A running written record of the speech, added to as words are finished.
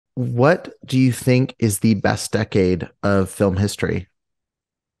What do you think is the best decade of film history?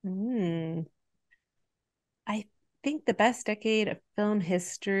 Hmm. I think the best decade of film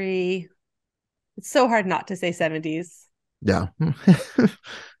history. It's so hard not to say 70s. Yeah.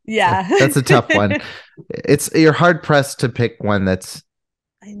 Yeah. That's a tough one. You're hard pressed to pick one that's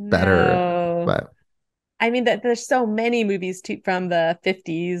I better, know. but I mean that there's so many movies from the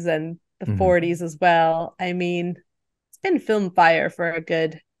 50s and the mhm. 40s as well. I mean, it's been film fire for a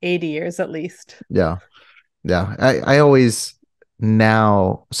good 80 years at least. Yeah. Yeah. I always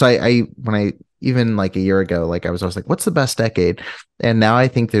now, so when I, even like a year ago, like I was always like, what's the best decade? And now I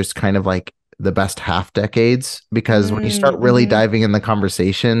think there's kind of like the best half decades because when you start really Mm-hmm. diving in the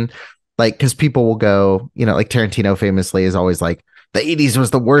conversation, like, because people will go, like Tarantino famously is always like, the 80s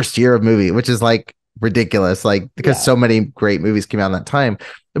was the worst year of movie, which is like ridiculous, like, because Yeah. so many great movies came out in that time.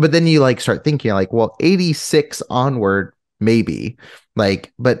 But then you like start thinking, like, well, 86 onward, maybe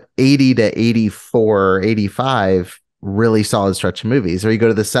like, but 80 to 84, 85, really solid stretch of movies. Or you go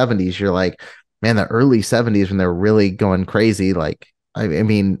to the 70s, you're like, man, the early 70s when they're really going crazy. Like, I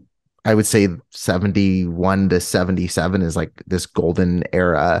mean, I would say 71 to 77 is like this golden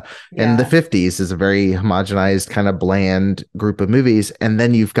era. And the Yeah. 50s is a very homogenized, kind of bland group of movies. And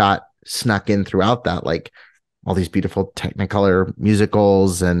then you've got snuck in throughout that, like all these beautiful Technicolor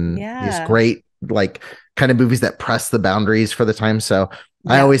musicals and these Yeah. great, like, kind of movies that press the boundaries for the time. So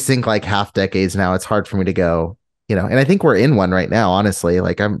I Yeah. always think like half decades now, it's hard for me to go, and I think we're in one right now, honestly.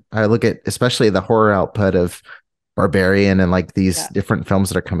 Like I look at especially the horror output of Barbarian and like these Yeah. different films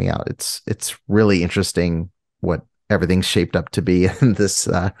that are coming out. It's really interesting what everything's shaped up to be in this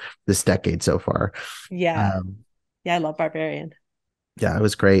decade so far. Yeah. Um, Yeah, I love Barbarian. yeah, it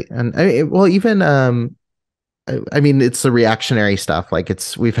was great. And well, even I mean, it's the reactionary stuff. Like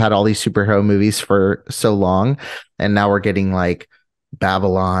we've had all these superhero movies for so long, and now we're getting like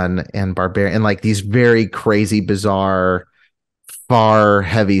Babylon and Barbarian and like these very crazy, bizarre, far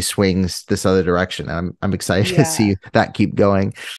heavy swings this other direction. I'm excited to Yeah. see that keep going.